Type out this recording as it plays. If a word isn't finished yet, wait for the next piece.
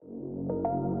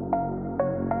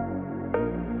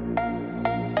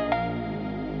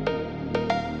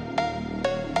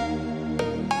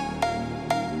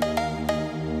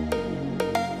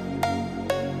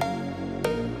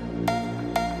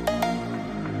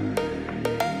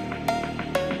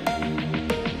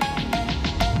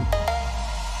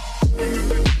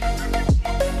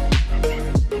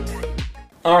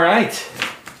All right.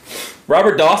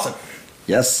 Robert Dawson.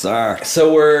 Yes, sir.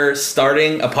 So we're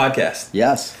starting a podcast.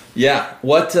 Yes. Yeah.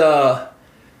 What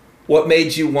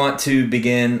made you want to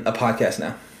begin a podcast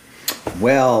now?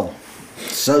 Well,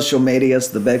 social media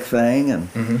is the big thing,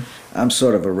 and I'm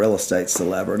sort of a real estate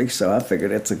celebrity, so I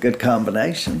figured it's a good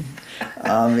combination.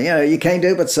 You can't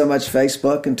do but so much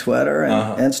Facebook and Twitter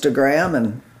and Instagram,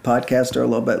 and podcasts are a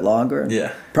little bit longer.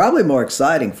 Yeah. Probably more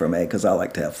exciting for me because I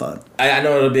like to have fun. I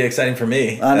know it'll be exciting for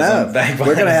me. I know.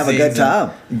 We're going to have a good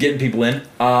time. Getting people in. It's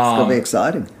going to be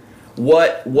exciting.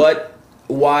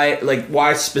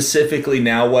 Why specifically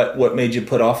now? What made you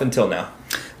put off until now?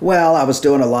 Well, I was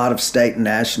doing a lot of state and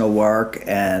national work,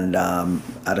 and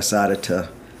I decided to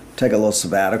take a little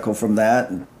sabbatical from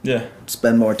that and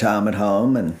spend more time at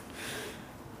home and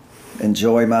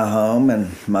enjoy my home and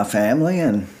my family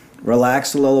and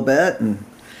relax a little bit, and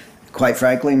quite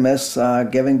frankly miss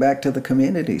giving back to the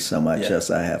community so much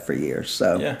as I have for years.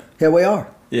 So here we are.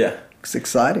 Yeah. It's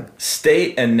exciting.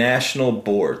 State and national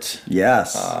boards.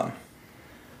 Yes.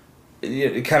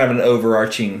 Kind of an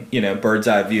overarching, bird's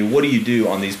eye view. What do you do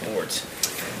on these boards?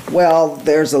 Well,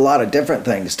 there's a lot of different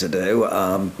things to do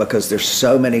because there's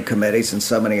so many committees and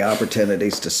so many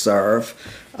opportunities to serve.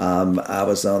 I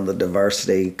was on the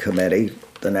diversity committee,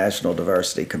 the National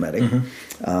Diversity Committee,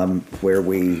 where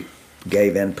we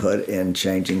gave input in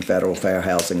changing federal fair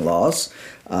housing laws.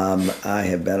 I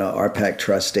have been an RPAC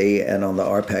trustee and on the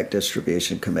RPAC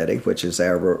Distribution Committee, which is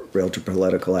our Realtor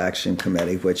Political Action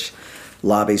Committee, which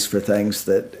lobbies for things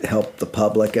that help the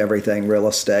public, everything real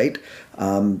estate.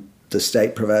 The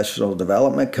State Professional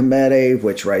Development Committee,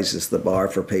 which raises the bar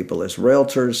for people as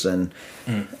realtors and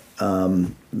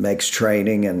makes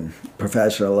training and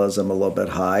professionalism a little bit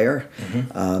higher.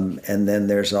 And then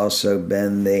there's also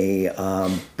been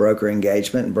the broker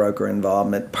engagement and broker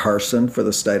involvement person for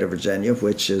the state of Virginia,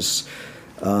 which is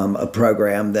a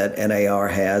program that NAR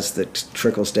has that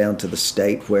trickles down to the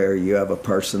state, where you have a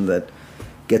person that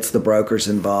gets the brokers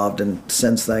involved and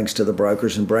sends things to the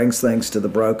brokers and brings things to the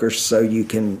brokers, so you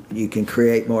can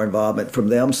create more involvement from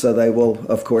them, so they will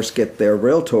of course get their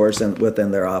realtors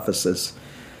within their offices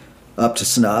up to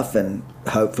snuff and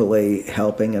hopefully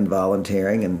helping and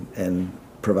volunteering and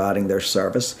providing their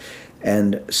service.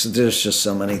 And so there's just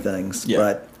so many things.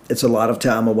 But it's a lot of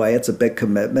time away. It's a big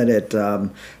commitment. It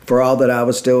for all that I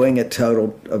was doing, it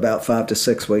totaled about 5 to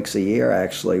 6 weeks a year,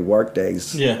 actually, work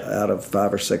days out of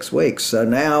 5 or 6 weeks. So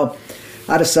now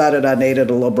I decided I needed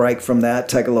a little break from that,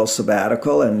 take a little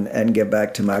sabbatical, and give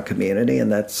back to my community.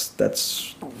 And that's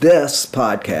this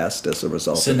podcast as a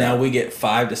result of that. So now we get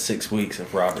 5 to 6 weeks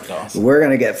of Robert Dawson. We're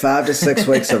going to get 5 to 6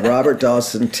 weeks of Robert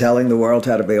Dawson telling the world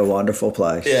how to be a wonderful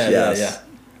place. Yeah.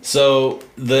 So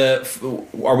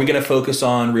are we going to focus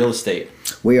on real estate?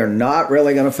 We are not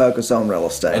really going to focus on real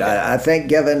estate. Okay. I think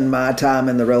given my time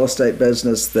in the real estate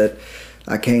business that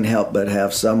I can't help but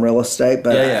have some real estate.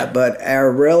 But but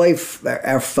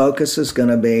our focus is going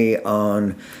to be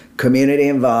on community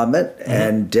involvement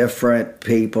and different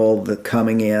people that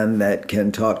coming in that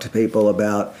can talk to people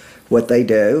about what they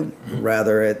do,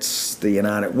 rather it's the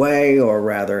United Way or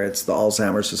rather it's the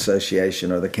Alzheimer's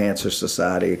Association or the Cancer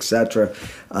Society, etc.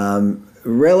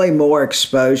 Really more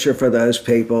exposure for those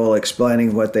people,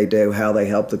 explaining what they do, how they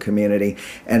help the community,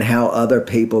 and how other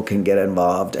people can get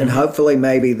involved. And hopefully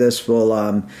maybe this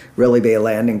will really be a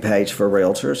landing page for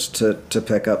realtors to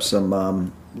pick up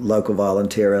some local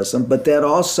volunteerism, but then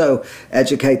also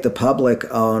educate the public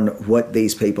on what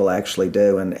these people actually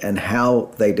do and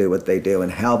how they do what they do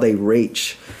and how they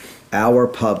reach our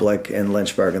public in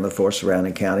Lynchburg and the 4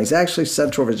 surrounding counties. Actually,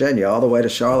 Central Virginia, all the way to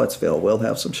Charlottesville. We'll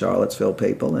have some Charlottesville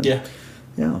people. And,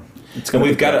 and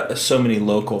we've got so many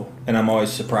local, and I'm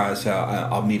always surprised how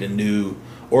I'll meet a new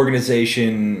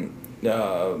organization,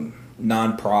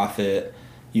 nonprofit,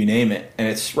 you name it, and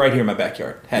it's right here in my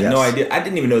backyard. Had no idea. I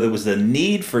didn't even know there was the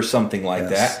need for something like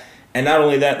that. And not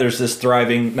only that, there's this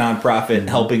thriving nonprofit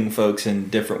helping folks in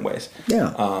different ways.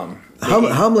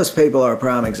 Homeless people are a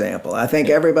prime example. I think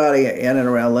everybody in and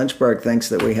around Lynchburg thinks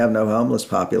that we have no homeless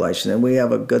population, and we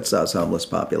have a good-sized homeless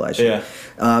population.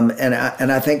 And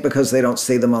I think because they don't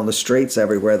see them on the streets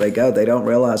everywhere they go, they don't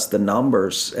realize the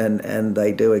numbers, and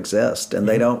they do exist, and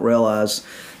they don't realize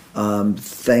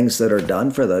things that are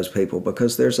done for those people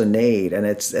because there's a need, and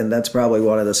that's probably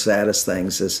one of the saddest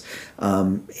things is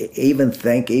even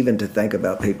to think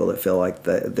about people that feel like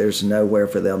there's nowhere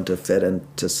for them to fit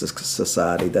into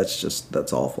society.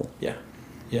 That's awful.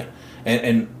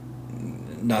 And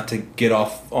not to get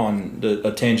off on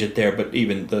a tangent there, but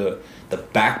even the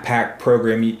backpack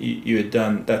program you had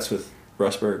done, that's with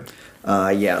Russburg.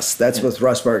 Yes, that's with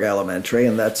Russburg Elementary,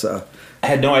 and that's a. I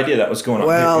had no idea that was going on.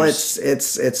 Well,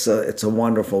 it's a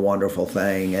wonderful, wonderful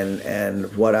thing,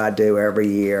 and what I do every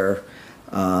year,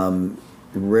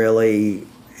 really,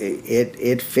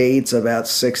 it feeds about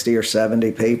 60 or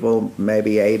 70 people,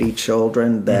 maybe 80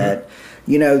 children that.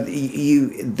 You know,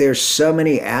 there's so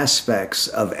many aspects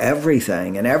of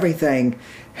everything, and everything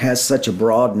has such a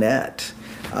broad net.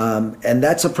 And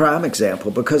that's a prime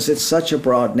example because it's such a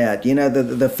broad net. You know,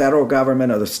 the federal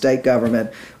government or the state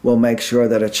government will make sure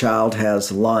that a child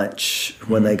has lunch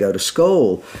when they go to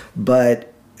school.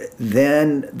 But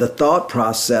then the thought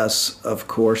process, of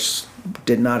course,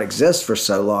 did not exist for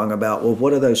so long about, well, what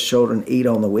do those children eat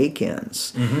on the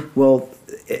weekends? Well,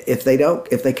 if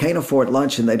they can't afford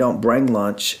lunch and they don't bring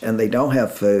lunch and they don't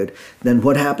have food, then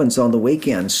what happens on the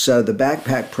weekends? So the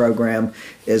backpack program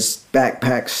is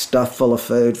backpacks stuffed full of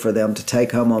food for them to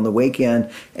take home on the weekend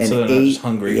and so they're eat. Not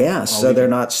hungry. Yeah, so weekend. They're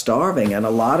not starving. And a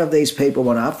lot of these people,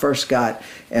 when I first got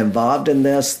involved in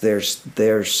this,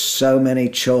 there's so many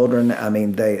children. I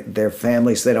mean, their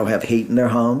families, they don't have heat in their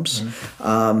homes.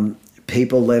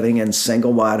 People living in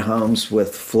single wide homes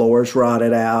with floors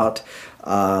rotted out.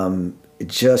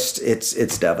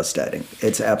 It's devastating.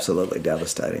 It's absolutely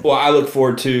devastating. Well, I look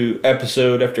forward to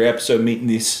episode after episode meeting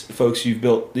these folks you've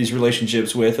built these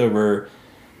relationships with over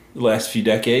the last few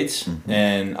decades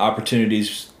and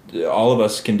opportunities all of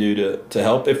us can do to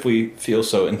help if we feel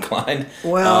so inclined.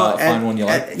 Well, find one you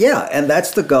like. Yeah, and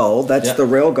that's the goal. That's the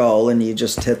real goal, and you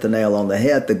just hit the nail on the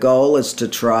head. The goal is to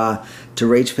try to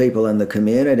reach people in the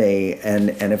community, and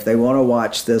if they want to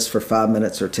watch this for 5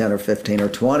 minutes or 10 or 15 or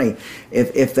 20,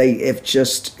 if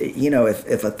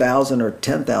 1,000 or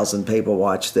 10,000 people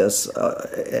watch this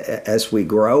as we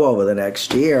grow over the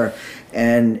next year,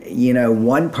 and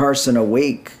one person a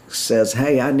week says,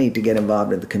 hey, I need to get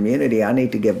involved in the community, I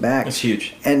need to give back. It's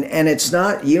huge. And it's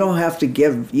not, you don't have to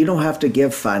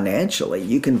give financially.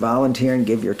 You can volunteer and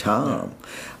give your time.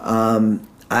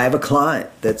 I have a client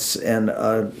that's in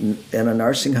a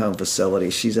nursing home facility.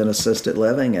 She's in assisted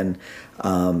living, and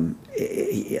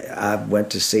I went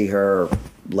to see her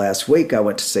last week. I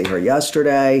went to see her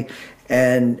yesterday,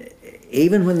 and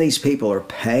even when these people are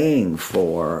paying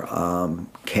for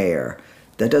care,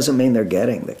 that doesn't mean they're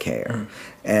getting the care.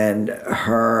 And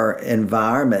her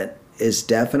environment is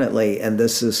definitely, and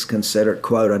this is considered,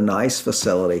 quote, a nice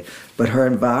facility, but her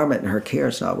environment and her care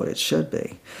is not what it should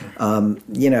be.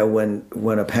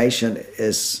 When a patient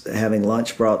is having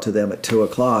lunch brought to them at 2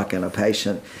 o'clock and a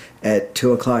patient at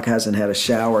 2 o'clock hasn't had a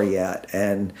shower yet,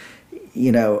 and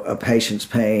a patient's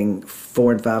paying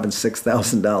 $4,000 and $5,000 and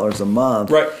 $6,000 a month,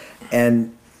 right?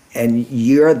 And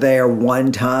you're there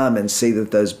one time and see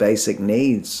that those basic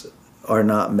needs are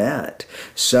not met.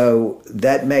 So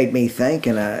that made me think,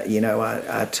 and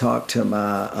I talked to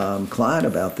my client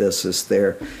about this. Is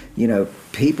there,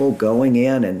 people going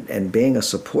in and being a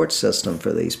support system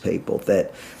for these people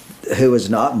who is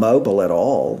not mobile at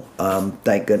all.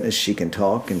 Thank goodness she can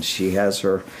talk and she has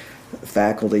her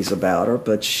faculties about her,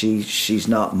 but she's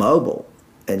not mobile.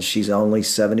 And she's only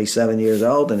 77 years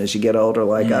old, and as you get older,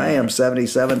 like I am,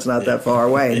 77's not that far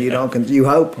away, and you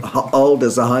hope old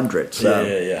is 100. So.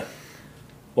 Yeah.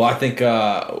 Well, I think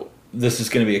this is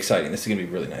going to be exciting. This is going to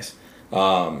be really nice.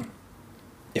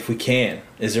 If we can,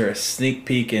 is there a sneak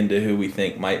peek into who we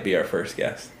think might be our first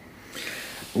guest?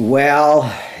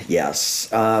 Well, yes.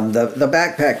 The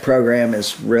backpack program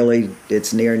is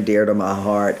it's near and dear to my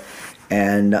heart.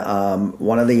 And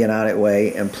one of the United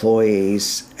Way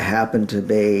employees happened to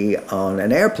be on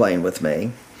an airplane with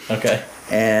me. Okay.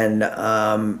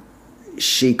 And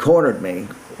she cornered me.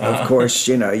 Of course,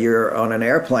 you're on an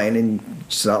airplane and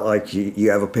it's not like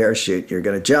you have a parachute, you're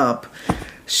going to jump.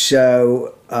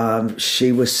 So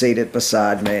she was seated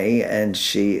beside me, and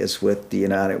she is with the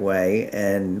United Way,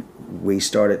 and we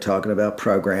started talking about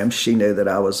programs. She knew that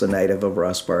I was a native of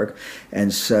Russburg,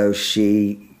 and so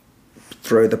she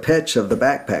threw the pitch of the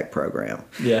backpack program.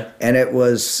 Yeah. And it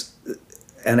was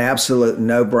an absolute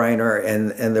no-brainer,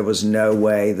 and there was no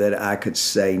way that I could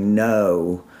say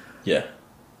no. Yeah.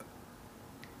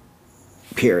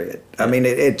 Period. I mean,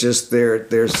 it just,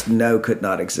 there's no could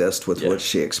not exist with what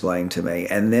she explained to me.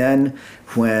 And then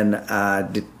when I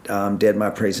did my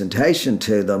presentation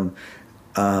to them,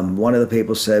 one of the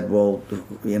people said, well,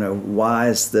 why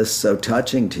is this so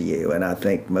touching to you? And I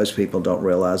think most people don't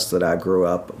realize that I grew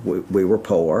up, we were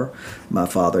poor. My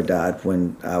father died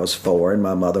when I was 4, and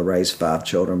my mother raised 5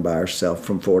 children by herself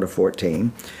from 4 to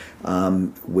 14.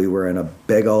 We were in a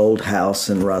big old house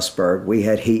in Russburg. We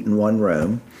had heat in one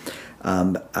room.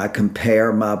 I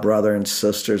compare my brother and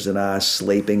sisters and I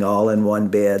sleeping all in one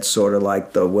bed, sort of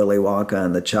like the Willy Wonka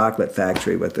and the Chocolate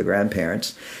Factory with the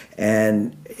grandparents.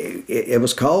 And it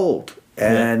was cold.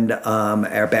 And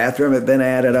our bathroom had been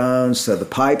added on, so the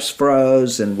pipes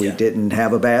froze, and we didn't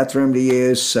have a bathroom to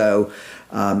use. So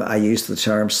I used the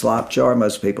term slop jar.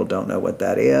 Most people don't know what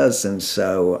that is. And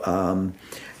so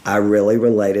I really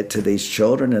related to these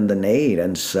children and the need.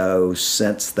 And so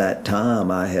since that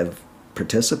time, I have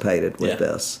participated with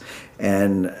this.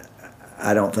 And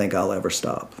I don't think I'll ever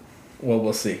stop. Well,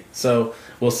 we'll see. So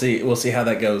we'll see how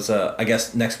that goes. I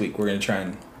guess next week we're going to try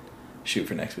and shoot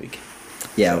for next week.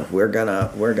 Yeah, we're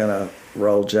gonna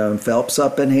roll Joan Phelps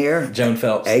up in here. Joan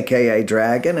Phelps, aka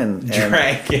Dragon, and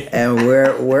Dragon, and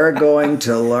we're going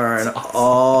to learn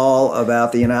all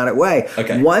about the United Way.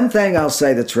 Okay. One thing I'll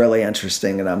say that's really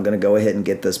interesting, and I'm going to go ahead and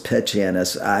get this pitch in,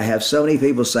 is I have so many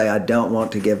people say I don't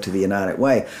want to give to the United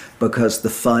Way because the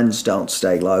funds don't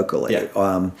stay locally.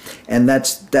 Yeah. And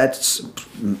that's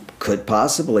could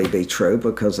possibly be true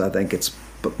because I think it's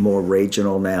more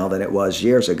regional now than it was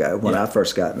years ago when I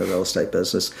first got in the real estate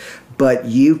business. But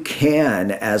you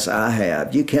can, as I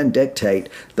have, you can dictate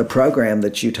the program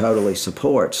that you totally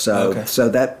support. So so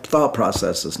that thought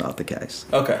process is not the case.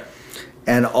 Okay.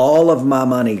 And all of my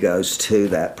money goes to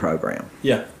that program.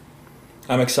 Yeah.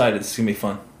 I'm excited. It's going to be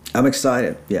fun. I'm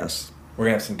excited, yes. We're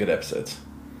going to have some good episodes.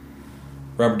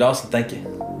 Robert Dawson, thank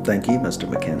you. Thank you,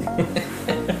 Mr.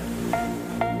 McKinney.